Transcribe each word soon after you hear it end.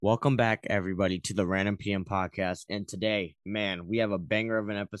Welcome back, everybody, to the Random PM podcast. And today, man, we have a banger of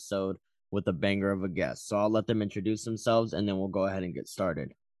an episode with a banger of a guest. So I'll let them introduce themselves and then we'll go ahead and get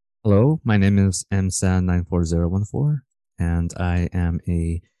started. Hello, my name is MSAN 94014, and I am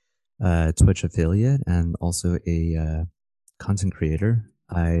a Twitch affiliate and also a content creator.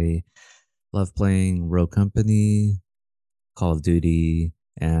 I love playing Rogue Company, Call of Duty,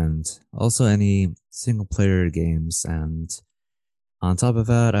 and also any single player games. And on top of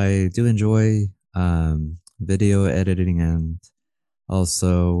that, I do enjoy video editing, and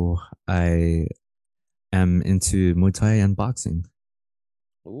also I am into Muay Thai and boxing.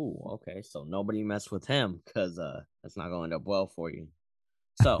 Ooh, okay. So nobody mess with him because that's not going to end up well for you.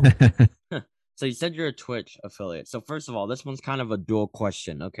 So, so you said you're a Twitch affiliate. So first of all, this one's kind of a dual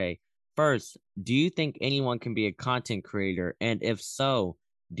question. Okay. First, do you think anyone can be a content creator? And if so,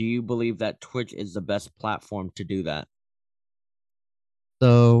 do you believe that Twitch is the best platform to do that?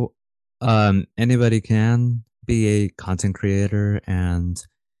 So, anybody can be a content creator, and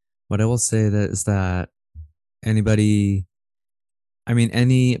what I will say that is that anybody, I mean,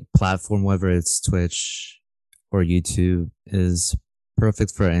 any platform, whether it's Twitch or YouTube, is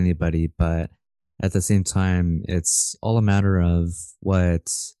perfect for anybody. But at the same time, it's all a matter of what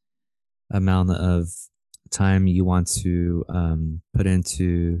amount of time you want to put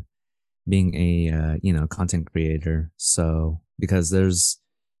into being a content creator. So because there's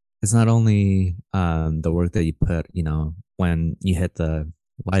it's not only the work that you put, when you hit the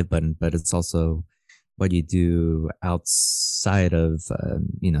live button, but it's also what you do outside of,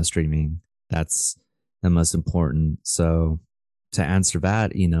 streaming. That's the most important. So to answer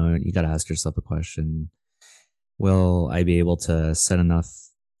that, you got to ask yourself a question. Will I be able to set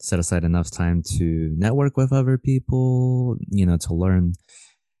aside enough time to network with other people, to learn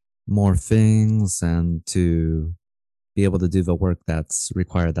more things and to be able to do the work that's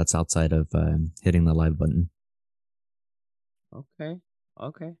required that's outside of hitting the live button. Okay.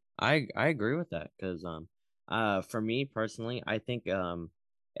 Okay. I agree with that because for me personally,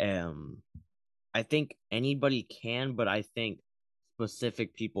 um I think anybody can, but I think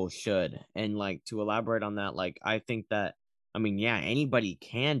specific people should. And like to elaborate on that, like I think that I mean, yeah, anybody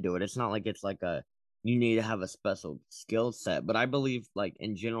can do it. It's not like it's like a you need to have a special skill set, but I believe like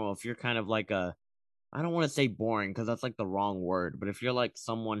in general if you're kind of like a I don't want to say boring because that's like the wrong word, but if you're like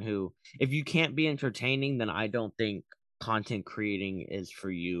someone who, if you can't be entertaining, then I don't think content creating is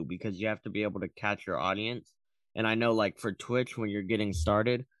for you because you have to be able to catch your audience. And I know, like for Twitch, when you're getting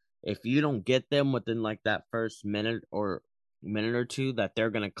started, if you don't get them within like that first minute or two, that they're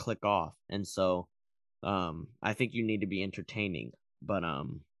gonna click off. And so, I think you need to be entertaining. But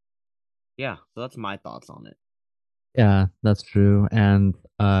yeah, so that's my thoughts on it. Yeah, that's true. And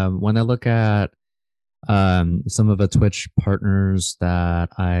when I look at some of the Twitch partners that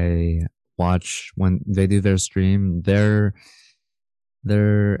I watch when they do their stream, they're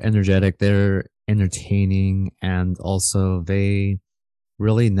energetic, they're entertaining, and also they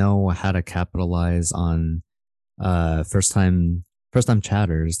really know how to capitalize on first time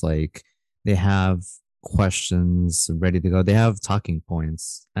chatters. Like they have questions ready to go. They have talking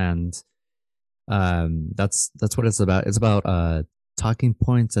points, and that's what it's about. It's about talking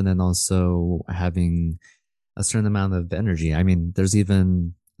points, and then also having a certain amount of energy. I mean, there's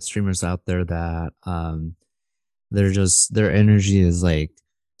even streamers out there that they're just their energy is like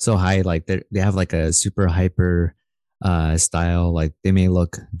so high, like they have like a super hyper style. Like they may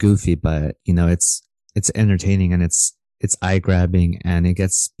look goofy, but it's entertaining, and it's eye grabbing, and it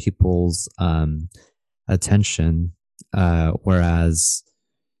gets people's attention. Whereas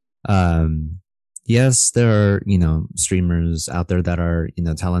um yes, there are streamers out there that are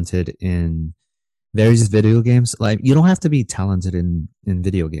talented in various video games. Like you don't have to be talented in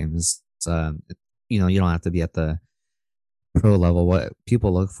video games. You don't have to be at the pro level. What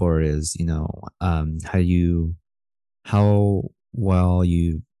people look for is how well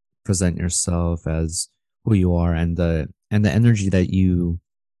you present yourself as who you are, and the energy that you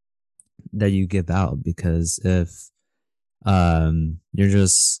give out. Because if you're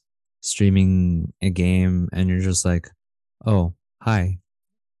just streaming a game and you're just like, oh, hi,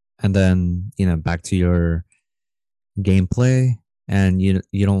 and then back to your gameplay, and you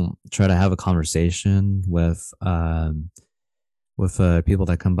don't try to have a conversation with people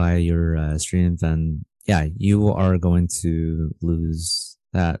that come by your stream, then yeah, you are going to lose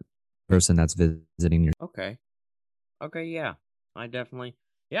that person that's visiting your. Okay. Okay. Yeah. I definitely.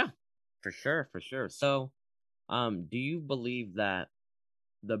 Yeah. For sure. For sure. So, do you believe that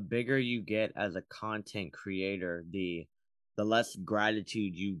the bigger you get as a content creator, the less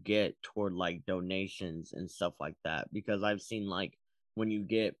gratitude you get toward like donations and stuff like that? Because I've seen like when you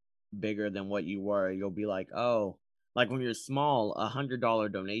get bigger than what you were, you'll be like, oh, like when you're small,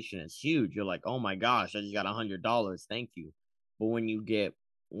 $100 donation is huge. You're like, oh my gosh, I just got $100. Thank you. But when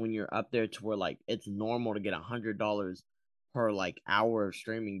you're up there to where like it's normal to get $100 per like hour of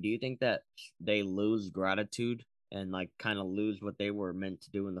streaming, do you think that they lose gratitude and like kind of lose what they were meant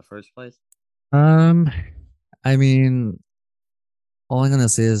to do in the first place? Um, I mean, all I'm gonna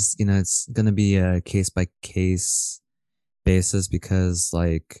say is, it's gonna be a case by case basis because,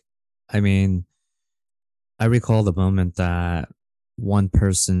 like, I mean, I recall the moment that one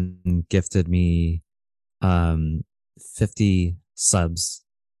person gifted me 50 subs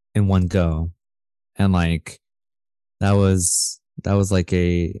in one go, and like that was like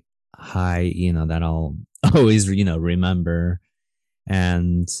a high, that I'll always, remember.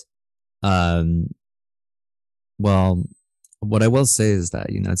 And um well, what I will say is that,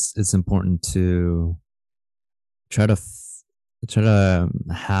 it's important to try to try to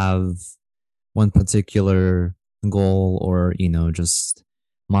have one particular goal, or just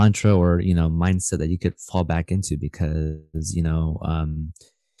mantra, or mindset that you could fall back into, because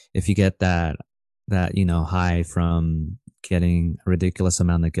if you get that high from getting a ridiculous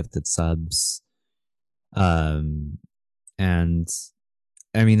amount of gifted subs, um and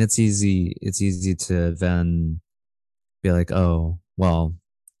I mean, it's easy to then be like, oh well,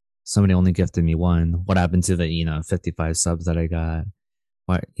 somebody only gifted me one. What happened to the 55 subs that I got?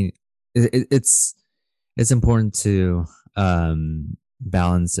 Why? It's important to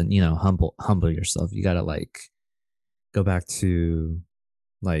balance and humble yourself. You gotta like go back to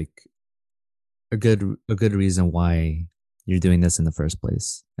like a good reason why you're doing this in the first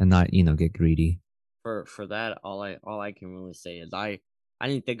place, and not get greedy. For that, all I can really say is I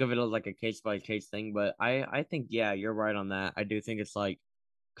didn't think of it as like a case by case thing, but I think yeah, you're right on that. I do think it's like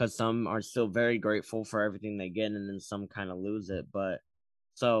because some are still very grateful for everything they get, and then some kind of lose it. But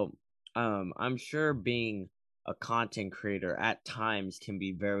so I'm sure being a content creator at times can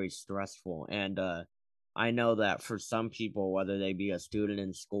be very stressful, and I know that for some people, whether they be a student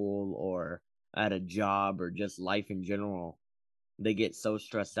in school or at a job or just life in general, they get so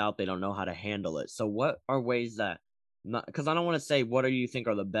stressed out they don't know how to handle it. So what are ways that not because I don't want to say what do you think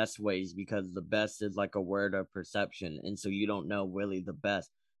are the best ways because the best is like a word of perception and so you don't know really the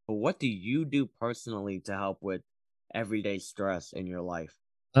best. But what do you do personally to help with everyday stress in your life?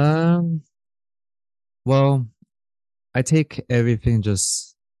 Um, well, I take everything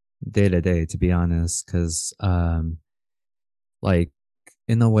just day to day, to be honest, because like,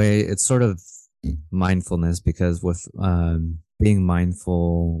 in a way, it's sort of mindfulness, because with being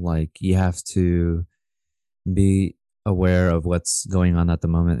mindful, like, you have to be aware of what's going on at the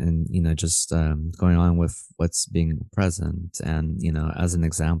moment, and just going on with what's being present. And as an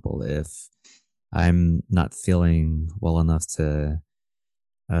example, if I'm not feeling well enough to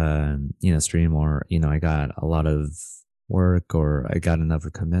stream, or I got a lot of work, or I got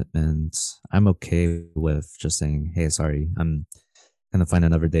another commitment, I'm okay with just saying, hey, sorry, I'm gonna find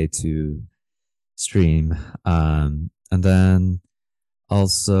another day to stream. And then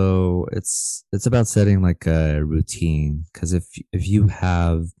also, it's about setting like a routine, because if you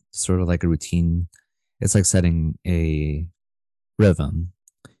have sort of like a routine, it's like setting a rhythm.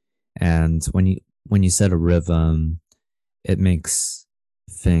 And when you set a rhythm, it makes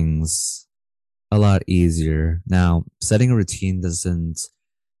things a lot easier. Now, setting a routine doesn't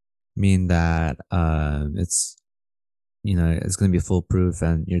mean that it's going to be foolproof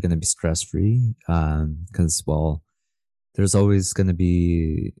and you're going to be stress free. Because, well, there's always going to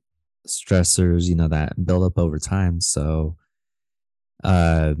be stressors, that build up over time. So,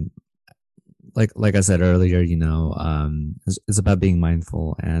 uh, like I said earlier, it's about being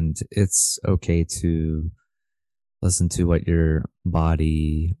mindful, and it's okay to listen to what your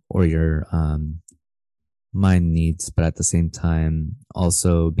body or your mind needs, but at the same time,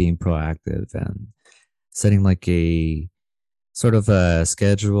 also being proactive and setting like a sort of a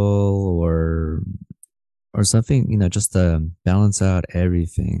schedule, or something, just to balance out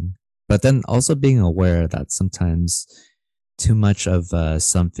everything. But then also being aware that sometimes too much of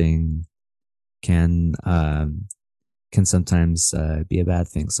something can can sometimes be a bad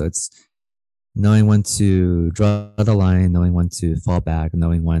thing. So it's knowing when to draw the line, knowing when to fall back,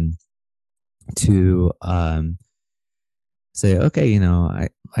 knowing when to say, okay,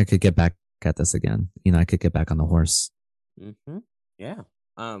 I could get back at this again. I could get back on the horse. Mm-hmm. Yeah.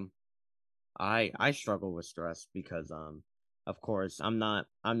 Um, I struggle with stress because of course I'm not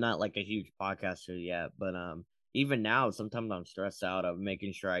like a huge podcaster yet, but even now sometimes I'm stressed out of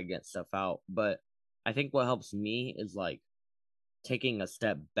making sure I get stuff out. But I think what helps me is like taking a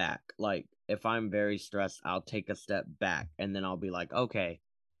step back. Like if I'm very stressed, I'll take a step back and then I'll be like, okay,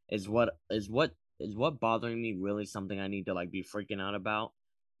 is what bothering me really something I need to like be freaking out about?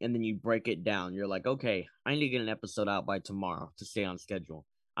 And then you break it down. You're like, okay, I need to get an episode out by tomorrow to stay on schedule.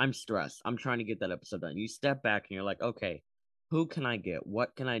 I'm stressed. I'm trying to get that episode done. You step back and you're like, okay, who can I get?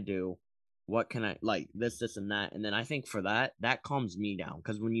 What can I do? What can I like this, and that? And then I think for that, that calms me down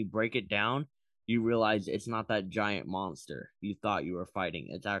because when you break it down, you realize it's not that giant monster you thought you were fighting.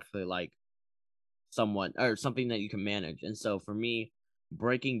 It's actually like someone or something that you can manage. And so for me,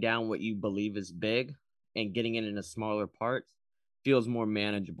 breaking down what you believe is big and getting it into smaller parts feels more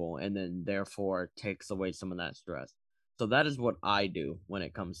manageable and then therefore takes away some of that stress. So that is what I do when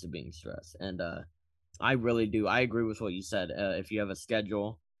it comes to being stressed. And I really do. I agree with what you said. If you have a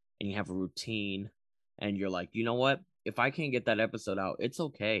schedule and you have a routine and you're like, you know what? If I can't get that episode out, it's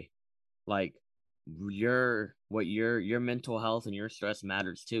okay. Like your mental health and your stress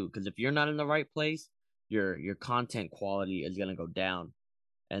matters too. Because if you're not in the right place, your content quality is gonna go down.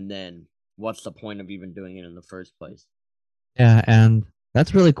 And then what's the point of even doing it in the first place? Yeah, and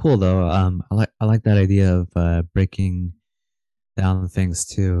that's really cool though. I like that idea of breaking down things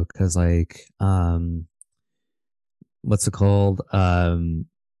too, because like what's it called?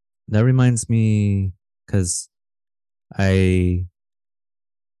 That reminds me because I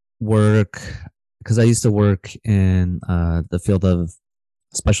work because I used to work in the field of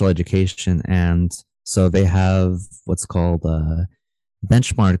special education, and so they have what's called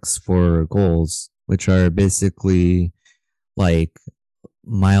benchmarks for goals, which are basically like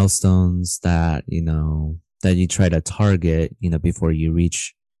milestones that that you try to target, before you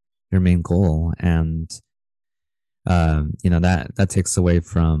reach your main goal, and that takes away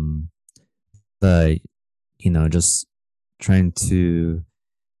from the just trying to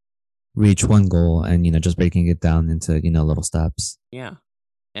reach one goal and just breaking it down into little steps. Yeah.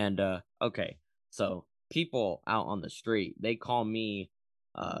 And okay, so people out on the street, they call me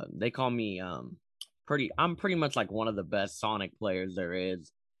pretty I'm pretty much like one of the best Sonic players there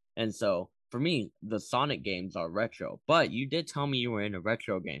is. And so for me, the Sonic games are retro. But you did tell me you were into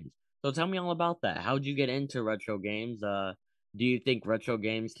retro games. So tell me all about that. How'd you get into retro games? Do you think retro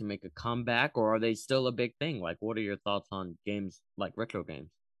games can make a comeback or are they still a big thing? Like what are your thoughts on games like retro games?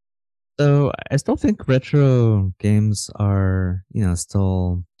 So I still think retro games are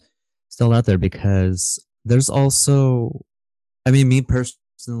still out there because there's also, I mean, me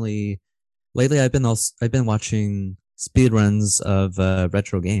personally, lately I've been watching speedruns of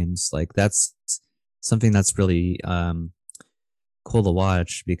retro games. Like that's something that's really cool to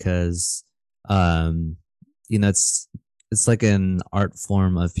watch because um it's like an art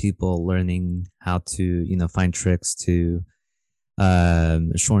form of people learning how to find tricks to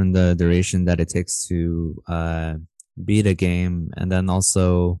shorten the duration that it takes to beat a game. And then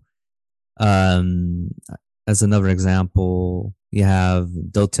also um as another example, you have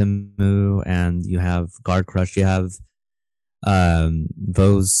Dotemu and you have Guard Crush. You have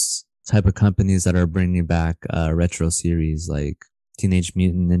those type of companies that are bringing back retro series like Teenage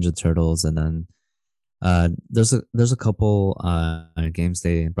Mutant Ninja Turtles, and then there's a couple games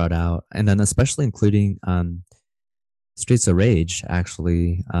they brought out, and then especially including Streets of Rage.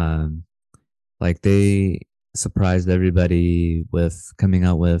 Actually, like they surprised everybody with coming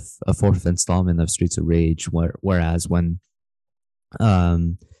out with a fourth installment of Streets of Rage, whereas when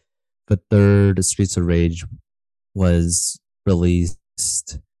um the third Streets of Rage was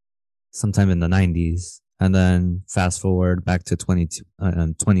released sometime in the 90s. And then fast forward back to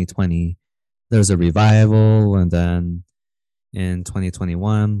 2020, there's a revival. And then in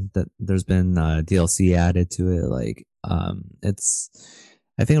 2021, that there's been DLC added to it. Like, I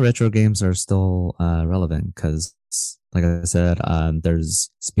think retro games are still relevant because, like I said, there's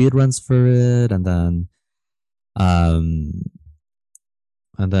speed runs for it. Um,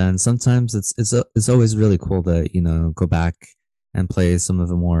 and then sometimes it's always really cool to go back and play some of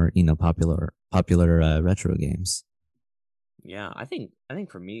the more popular retro games. Yeah, I think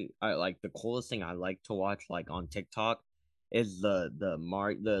for me, I like the coolest thing I like to watch like on TikTok is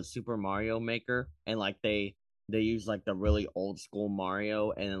the Super Mario Maker and like they use like the really old school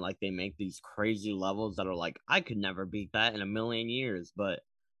Mario and then like they make these crazy levels that are like I could never beat that in a million years, but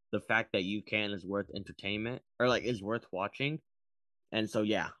the fact that you can is worth entertainment or like is worth watching. And so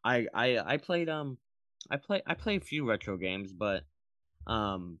yeah, I played I play a few retro games, but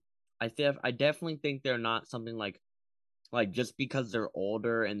um I definitely think they're not something like just because they're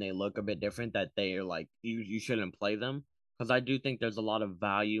older and they look a bit different that they're like you shouldn't play them because I do think there's a lot of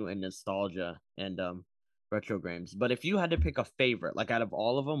value and nostalgia and retro games. But if you had to pick a favorite, like out of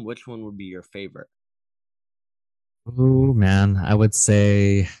all of them, which one would be your favorite? Oh man, I would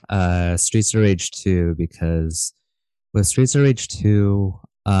say Streets of Rage 2 because with Streets of Rage 2,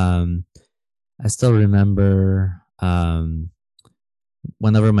 I still remember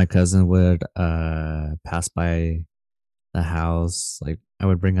whenever my cousin would pass by the house, like I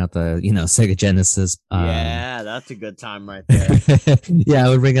would bring out the, Sega Genesis. Yeah, that's a good time right there. Yeah, I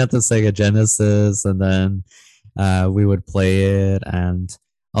would bring out the Sega Genesis and then we would play it. And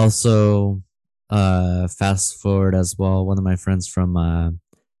also, fast forward as well, one of my friends from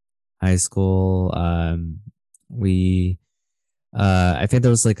high school, we, I think there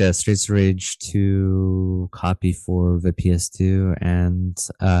was like a Streets of Rage 2 copy for the PS2, and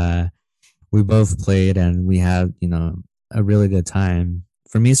we both played and we had, a really good time.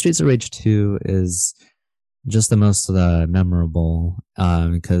 For me, Streets of Rage 2 is just the most memorable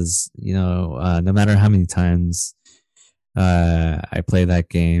because, no matter how many times I play that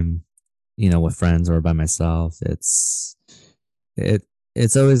game, with friends or by myself, it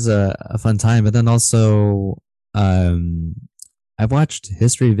it's always a fun time. But then also, um, I've watched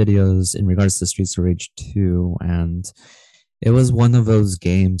history videos in regards to Streets of Rage 2, and it was one of those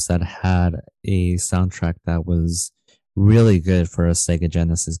games that had a soundtrack that was really good for a Sega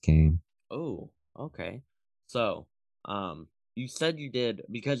Genesis game. Oh, okay. So, you said you did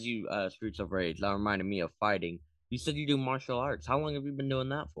because you Streets of Rage. That reminded me of fighting. You said you do martial arts. How long have you been doing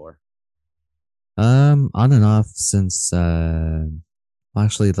that for? On and off since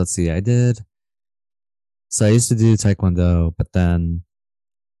actually, let's see, I did. So I used to do Taekwondo, but then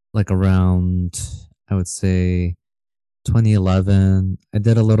like around, I would say 2011, I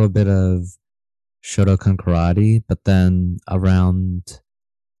did a little bit of Shotokan karate, but then around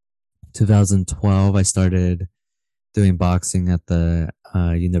 2012, I started doing boxing at the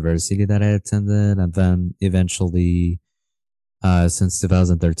university that I attended, and then eventually, since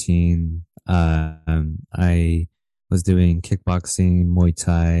 2013, I was doing kickboxing, Muay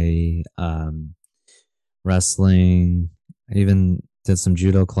Thai, wrestling. I even did some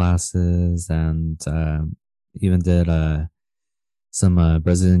judo classes and even did some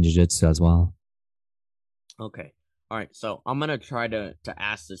Brazilian Jiu Jitsu as well. Okay. All right. So I'm gonna try to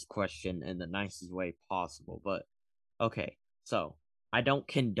ask this question in the nicest way possible. But okay. So I don't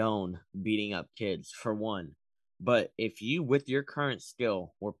condone beating up kids for one. But if you, with your current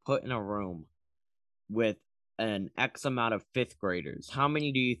skill, were put in a room with an X amount of fifth graders, how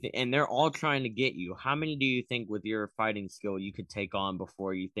many do you think? And they're all trying to get you. How many do you think, with your fighting skill, you could take on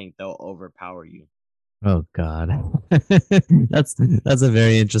before you think they'll overpower you? Oh God, that's a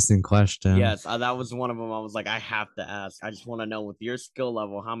very interesting question. Yes, that was one of them. I was like, I have to ask. I just want to know, with your skill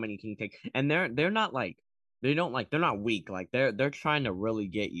level, how many can you take? And they're not like, they don't like, they're not weak. Like they're trying to really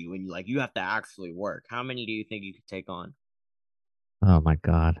get you, and like you have to actually work. How many do you think you could take on? Oh my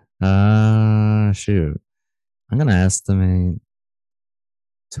God. Shoot. I'm gonna estimate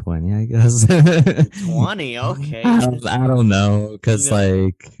 20, I guess. 20. Okay. I don't know, You cause know,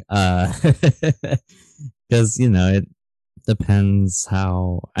 like, cause it depends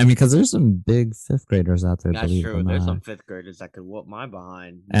how. I mean, cause there's some big fifth graders out there, that's believe it or true. There's some not. fifth graders that could whoop my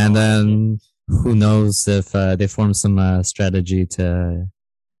behind. No, And I get it. then who knows if they form some strategy to,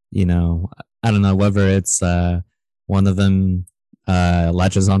 you know, I don't know whether it's one of them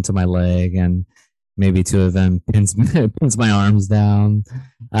latches onto my leg and maybe two of them pins my arms down.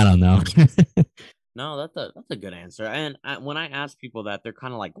 I don't know. No, that's a good answer. And when I ask people that, they're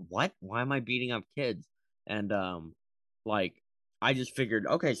kind of like, "What? Why am I beating up kids?" And like I just figured,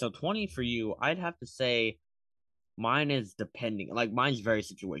 okay, so 20 for you. I'd have to say mine is depending. Like mine's very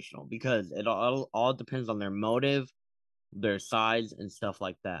situational because it all depends on their motive, their size, and stuff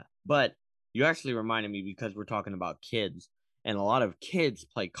like that. But you actually reminded me, because we're talking about kids, and a lot of kids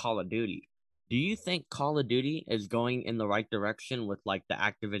play Call of Duty. Do you think Call of Duty is going in the right direction with like the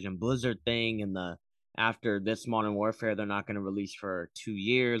Activision Blizzard thing, and the after this Modern Warfare they're not going to release for 2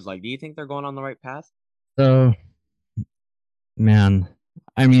 years? Like, do you think they're going on the right path? So, man,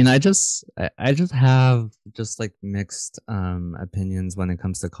 I mean, I just have just like mixed opinions when it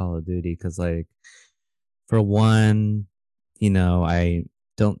comes to Call of Duty because like for one, I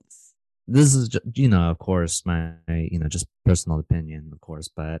don't this is of course my just personal opinion, of course,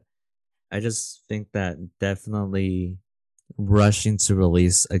 but I just think that definitely rushing to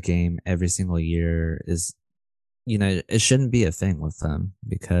release a game every single year is, it shouldn't be a thing with them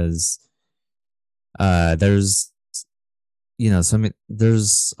because there's,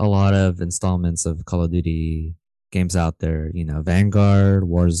 there's a lot of installments of Call of Duty games out there, Vanguard,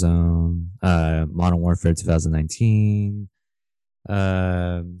 Warzone, Modern Warfare 2019.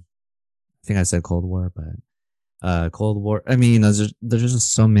 I think I said Cold War, but Cold War. I mean, there's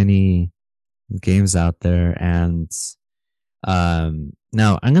just so many games out there. And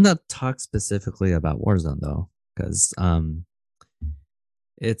now I'm gonna talk specifically about Warzone though, because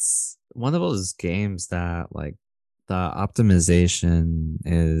it's one of those games that like the optimization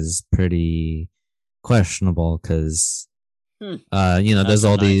is pretty questionable because Hmm. there's That's a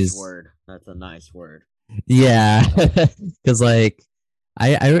all nice these. word. That's a nice word. Yeah, because like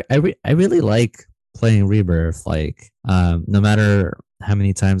I really like playing Rebirth. Like no matter how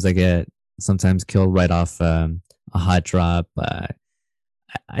many times I get sometimes killed right off a hot drop,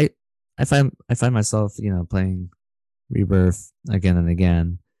 I I find myself playing Rebirth again and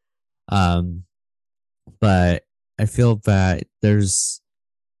again. Um, but I feel that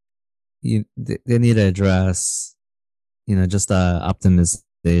they need to address just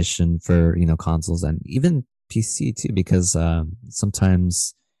optimization for consoles and even PC too, because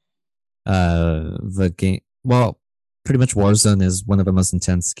sometimes the game, well, pretty much Warzone is one of the most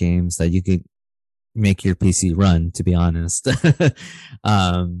intense games that you could make your PC run, to be honest.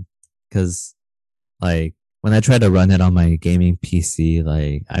 Because like when I tried to run it on my gaming PC,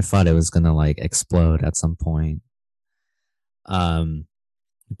 like I thought it was gonna like explode at some point. Um,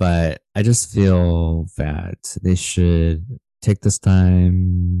 but I just feel that they should take this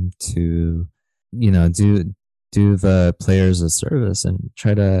time to, do the players a service and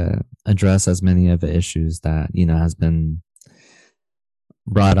try to address as many of the issues that has been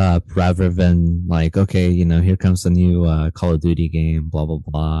brought up, rather than like, okay, here comes the new Call of Duty game, blah blah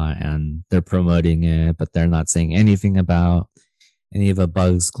blah, and they're promoting it, but they're not saying anything about any of the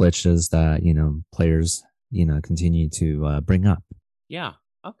bugs, glitches that players continue to bring up. Yeah.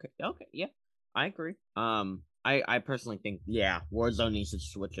 Okay. Okay. Yeah. I agree. I personally think Warzone needs to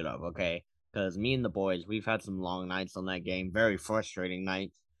switch it up. Okay, because me and the boys, we've had some long nights on that game, very frustrating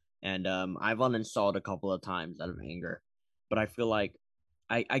nights, and I've uninstalled a couple of times out of anger. But I feel like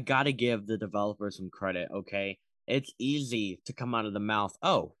I gotta give the developer some credit. Okay, it's easy to come out of the mouth.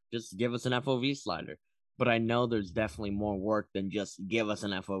 Oh, just give us an FOV slider. But I know there's definitely more work than just give us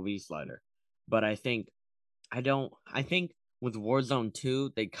an FOV slider. But I think with Warzone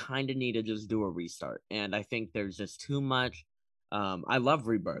 2, they kind of need to just do a restart. And I think there's just too much. I love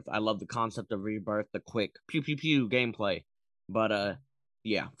Rebirth. I love the concept of Rebirth, the quick pew pew pew gameplay. But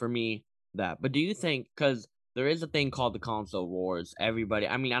yeah, for me, that. But do you think, because there is a thing called the console wars, everybody,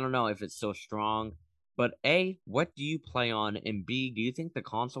 I mean, I don't know if it's so strong, but A, what do you play on? And B, do you think the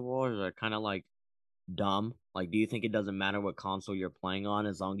console wars are kind of like dumb? Like, do you think it doesn't matter what console you're playing on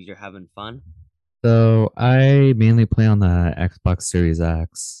as long as you're having fun? So I mainly play on the Xbox Series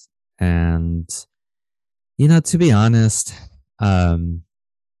X, and to be honest, um,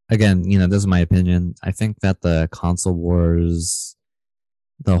 again, this is my opinion. I think that the console wars,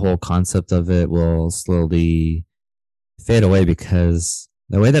 the whole concept of it, will slowly fade away, because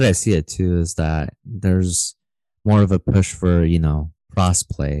the way that I see it too is that there's more of a push for cross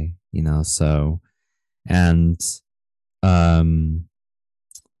play. So and um,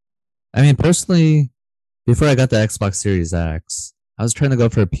 I mean personally, before I got the Xbox Series X, I was trying to go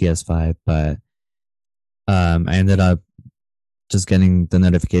for a PS5, but I ended up just getting the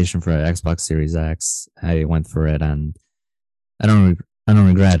notification for Xbox Series X. I went for it, and I don't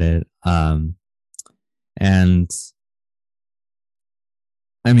regret it. And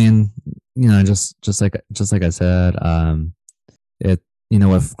I mean, just like I said, it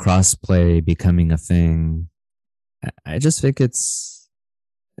with crossplay becoming a thing, I just think it's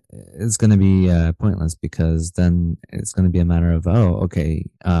going to be pointless, because then it's going to be a matter of, oh, okay,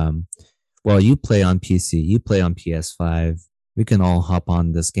 well, you play on PC, you play on PS5, we can all hop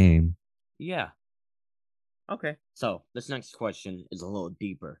on this game. Yeah. Okay. So this next question is a little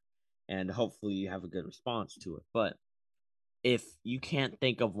deeper, and hopefully you have a good response to it. But if you can't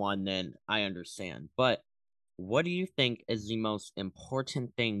think of one, then I understand. But what do you think is the most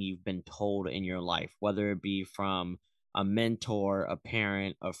important thing you've been told in your life, whether it be from a mentor, a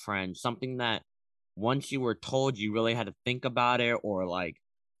parent, a friend, something that once you were told you really had to think about it, or like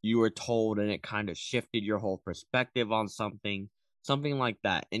you were told and it kind of shifted your whole perspective on something, something like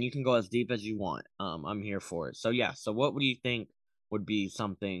that. And you can go as deep as you want. I'm here for it. So yeah, so what would you think would be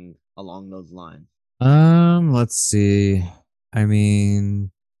something along those lines? Let's see. I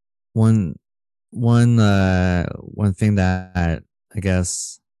mean, one one thing that I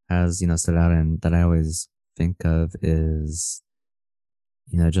guess has stood out and that I always think of is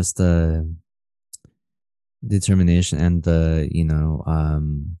just the determination and the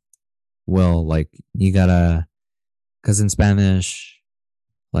will. Like, you gotta, because in Spanish,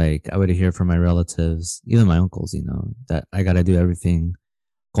 like, I would hear from my relatives, even my uncles, that I gotta do everything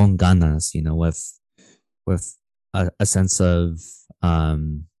con ganas, with a sense of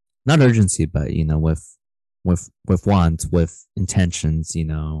not urgency, but with want, with intentions,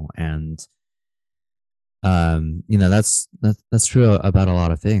 and that's true about a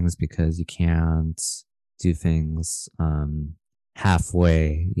lot of things because you can't do things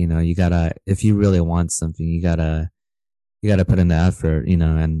halfway. You gotta, if you really want something, you gotta put in the effort.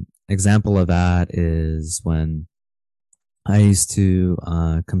 And example of that is when I used to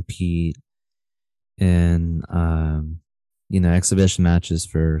compete in exhibition matches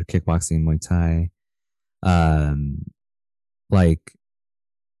for kickboxing and Muay Thai. Um, like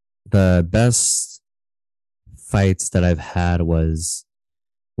the best fights that I've had was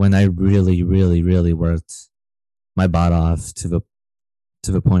when I really, really, really worked my butt off to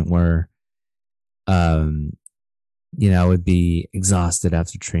the point where um I would be exhausted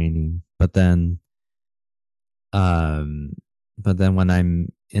after training. Um but then when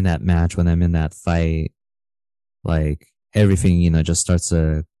I'm in that match, when I'm in that fight, like everything, just starts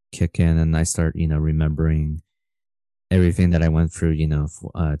to kick in and I start, remembering everything that I went through,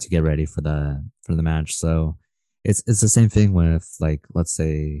 to get ready for the match. So it's the same thing with, like, let's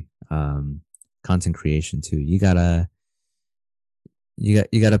say content creation too. You gotta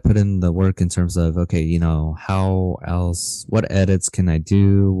put in the work in terms of, okay, how else, what edits can I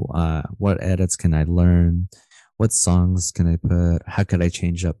do, what edits can I learn, what songs can I put, how could I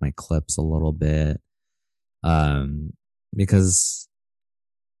change up my clips a little bit, um because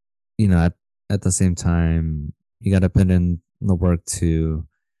at the same time you gotta put in the work to,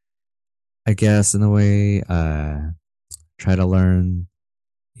 I guess, in a way, try to learn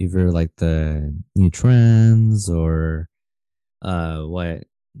either like the new trends or what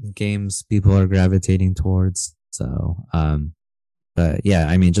games people are gravitating towards. So, but yeah,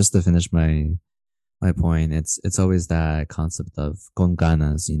 I mean, just to finish my point, it's always that concept of con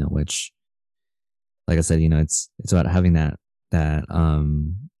ganas, which, like I said, it's about having that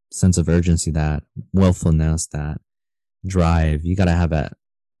sense of urgency, that willfulness, that drive. You gotta have that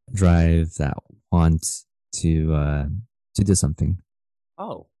drive, that want to uh to do something.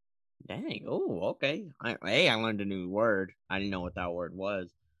 Oh, dang. Oh, okay. I learned a new word. I didn't know what that word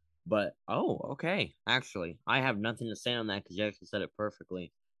was. But oh, okay. Actually, I have nothing to say on that because you actually said it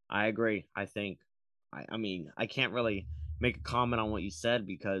perfectly. I agree. I think I mean, I can't really make a comment on what you said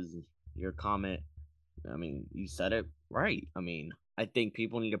because your comment, I mean, you said it right. I mean, I think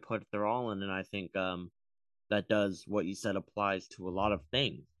people need to put their all in, and I think that does what you said applies to a lot of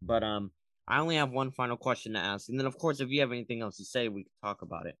things. But I only have one final question to ask, and then of course, if you have anything else to say, we can talk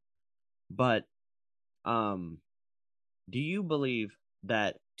about it. But um, do you believe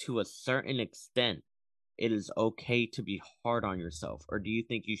that to a certain extent it is okay to be hard on yourself, or do you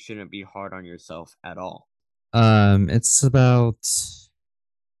think you shouldn't be hard on yourself at all? It's about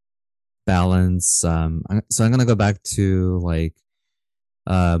balance. So I'm gonna go back to, like,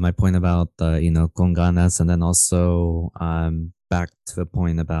 my point about the con ganas, and then also back to the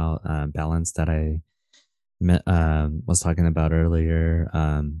point about balance that was talking about earlier.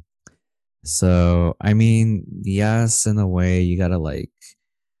 So I mean, yes, in a way, you gotta, like,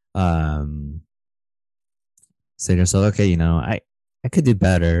 um say to yourself, okay, I could do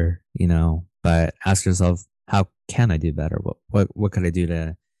better, but ask yourself, how can I do better? What could I do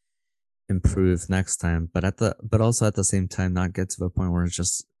to improve next time? But also at the same time, not get to the point where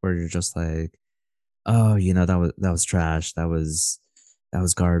you're just like, oh, that was trash, that was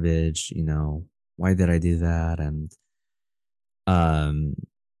garbage, why did I do that? And um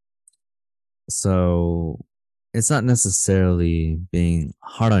so it's not necessarily being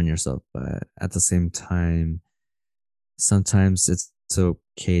hard on yourself, but at the same time, sometimes it's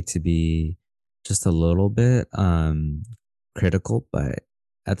okay to be just a little bit critical, but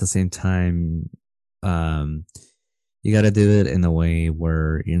at the same time, um you got to do it in a way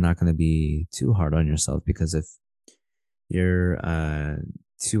where you're not going to be too hard on yourself, because if you're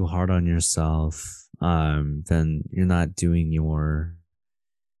too hard on yourself, then you're not doing your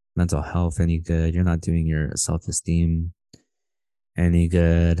mental health any good, you're not doing your self-esteem any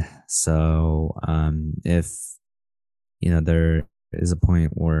good. So if there is a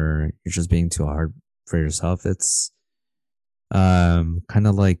point where you're just being too hard for yourself, it's kind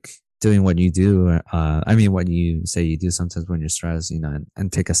of like doing what you do. I mean, what you say you do sometimes when you're stressed,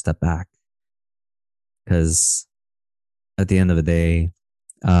 and take a step back, because at the end of the day,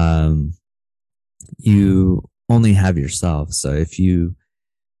 um, you only have yourself. So if you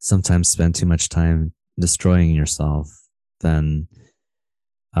sometimes spend too much time destroying yourself, then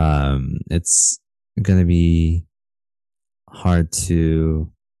it's gonna be hard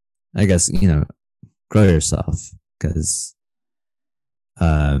to, I guess, grow yourself, because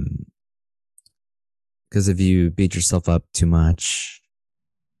um, if you beat yourself up too much,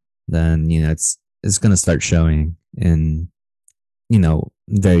 then it's gonna start showing in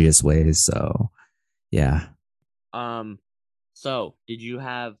various ways. So yeah. Um, so did you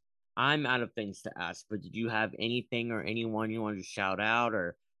have? I'm out of things to ask, but did you have anything or anyone you wanted to shout out,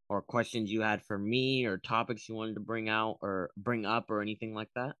 or questions you had for me, or topics you wanted to bring out or bring up, or anything like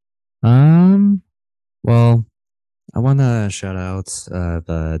that? Um. Well, I want to shout out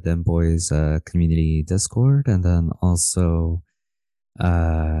the Dem Boys community Discord, and then also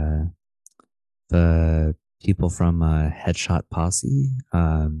uh the people from Headshot Posse.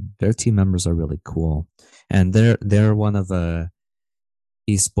 Their team members are really cool, and they're one of the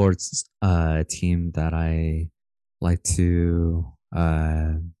esports team that I like to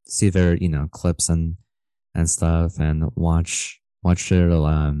see their clips and stuff, and watch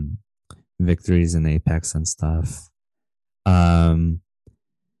their victories in Apex and stuff. Um,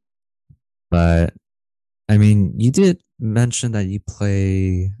 but I mean, you did mention that you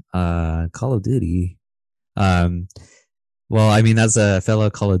play Call of Duty. Um, well, I mean, as a fellow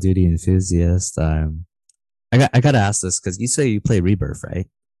Call of Duty enthusiast, I gotta ask this because you say you play Rebirth, right?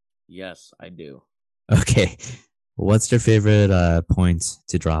 Yes, I do. Okay. What's your favorite point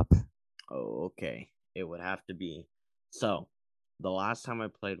to drop? Oh, okay. It would have to be. So, the last time I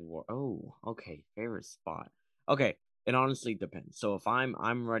played War. Oh, okay. Favorite spot. Okay, it honestly depends. So if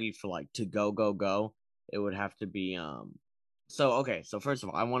I'm ready for like to go, it would have to be So okay. So first of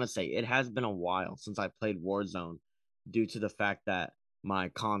all, I want to say it has been a while since I played Warzone, due to the fact that my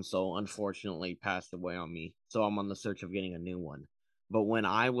console unfortunately passed away on me. So I'm on the search of getting a new one. But when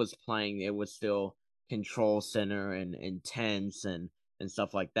I was playing, it was still Control Center and intense and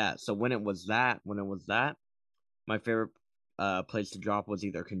stuff like that. So when it was that, my favorite place to drop was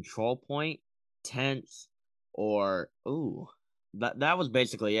either Control Point, Tense, or ooh, that was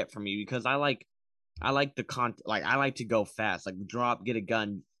basically it for me because I like the like I like to go fast, like drop, get a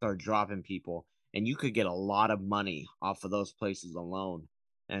gun, start dropping people, and you could get a lot of money off of those places alone.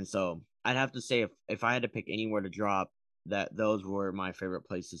 And so I'd have to say if I had to pick anywhere to drop, that those were my favorite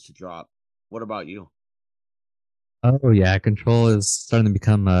places to drop. What about you? Oh yeah, Control is starting to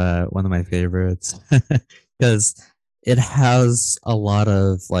become one of my favorites because it has a lot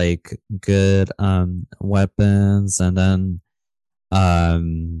of like good weapons, and then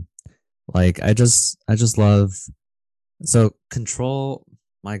um like I just love so Control.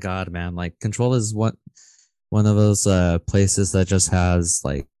 My God, man, like Control is one of those places that just has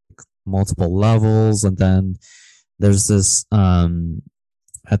like multiple levels, and then there's this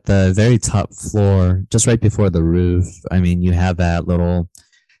at the very top floor, just right before the roof. I mean, you have that little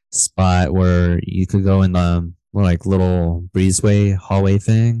spot where you could go in the like little breezeway hallway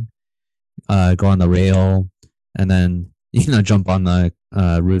thing, go on the rail, and then jump on the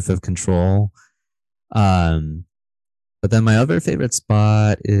roof of Control. Um, but then my other favorite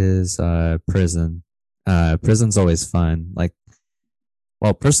spot is prison. Prison's always fun. Like,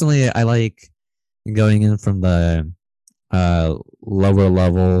 well, personally, I like going in from the lower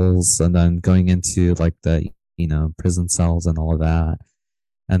levels and then going into like the prison cells and all of that,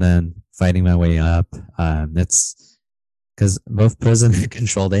 and then fighting my way up. It's because both prison and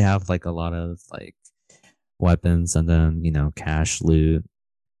control, they have like a lot of like weapons, and then cash loot.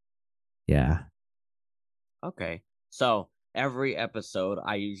 Yeah. Okay. So every episode,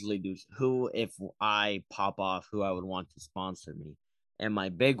 I usually do who, if I pop off, who I would want to sponsor me. And my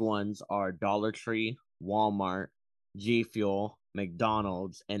big ones are Dollar Tree, Walmart, G Fuel,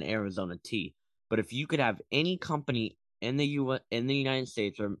 McDonald's, and Arizona Tea. But if you could have any company in in the United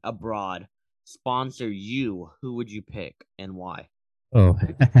States or abroad sponsor you, who would you pick and why? Oh.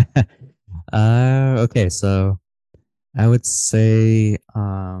 Okay, so I would say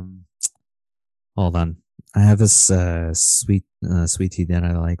hold on. I have this sweet tea that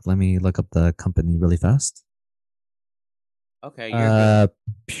I like. Let me look up the company really fast. Okay, you're good. Uh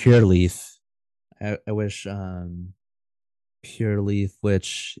Pure Leaf. I wish Pure Leaf,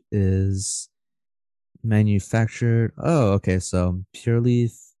 which is manufactured. Oh, okay. So Pure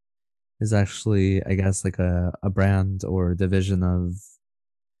Leaf is actually, I guess, like a brand or division of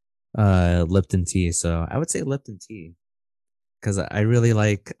Lipton tea. So I would say Lipton tea because I really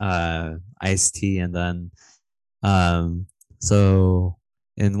like iced tea. And then um so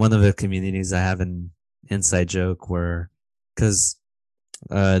in one of the communities, I have an inside joke where because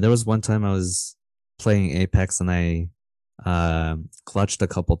there was one time I was playing Apex, and I clutched a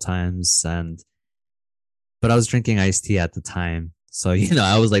couple times, and but I was drinking iced tea at the time. So,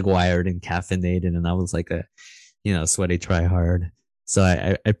 I was like wired and caffeinated, and I was like a, sweaty try hard. So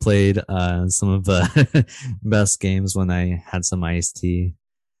I played some of the best games when I had some iced tea.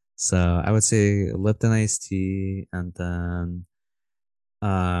 So I would say Lipton iced tea, and then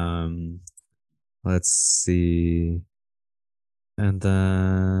Um, let's see. And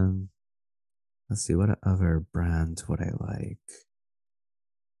then let's see, what other brand would I like?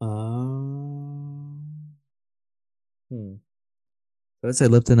 Um, hmm. I would say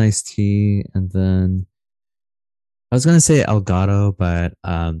Lipton iced tea, and then I was gonna say Elgato, but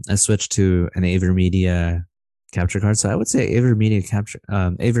I switched to an AverMedia capture card. So I would say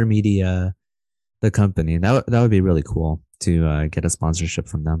AverMedia, the company. That would be really cool to get a sponsorship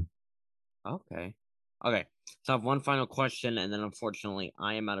from them. Okay. Okay. So I have one final question, and then unfortunately,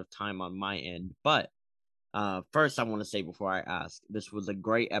 I am out of time on my end. But first, I want to say before I ask, this was a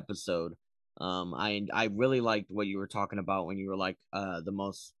great episode. I really liked what you were talking about when you were like the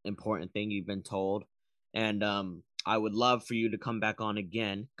most important thing you've been told, and I would love for you to come back on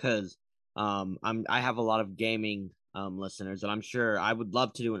again because I have a lot of gaming listeners, and I'm sure I would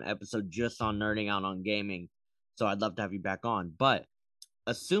love to do an episode just on nerding out on gaming. So I'd love to have you back on. But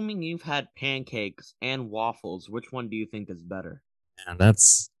assuming you've had pancakes and waffles, which one do you think is better? And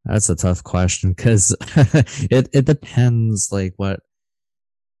that's a tough question because it depends like what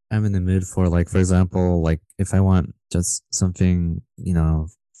I'm in the mood for. Like for example, like if I want just something,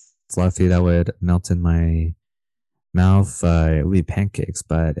 fluffy that would melt in my mouth, it would be pancakes.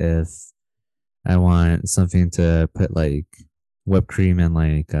 But if I want something to put like whipped cream and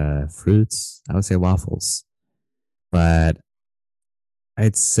like fruits, I would say waffles. But I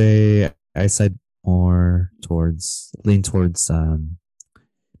said more towards lean towards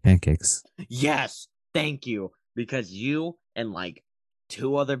pancakes. Yes, thank you. Because you and like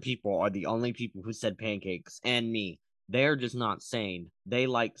two other people are the only people who said pancakes and me. They're just not sane. They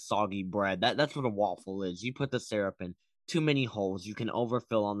like soggy bread. That's what a waffle is. You put the syrup in too many holes, you can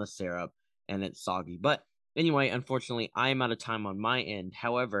overfill on the syrup and it's soggy. But anyway, unfortunately, I am out of time on my end.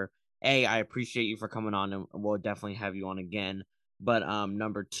 However, A, I appreciate you for coming on and we'll definitely have you on again. But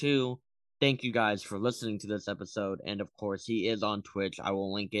number two, thank you guys for listening to this episode. And of course, he is on Twitch. I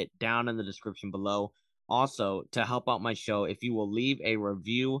will link it down in the description below. Also, to help out my show, if you will leave a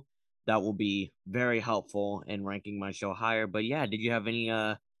review, that will be very helpful in ranking my show higher. But yeah, did you have any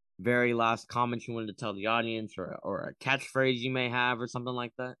very last comments you wanted to tell the audience or a catchphrase you may have or something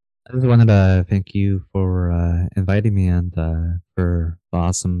like that? I just wanted to thank you for inviting me and for the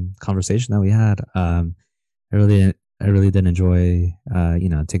awesome conversation that we had. I really did enjoy,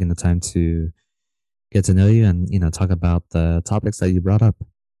 taking the time to get to know you and talk about the topics that you brought up.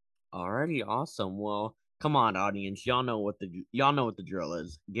 Alrighty, awesome. Well, come on, audience. Y'all know what the drill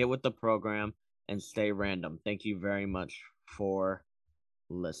is. Get with the program and stay random. Thank you very much for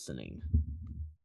listening.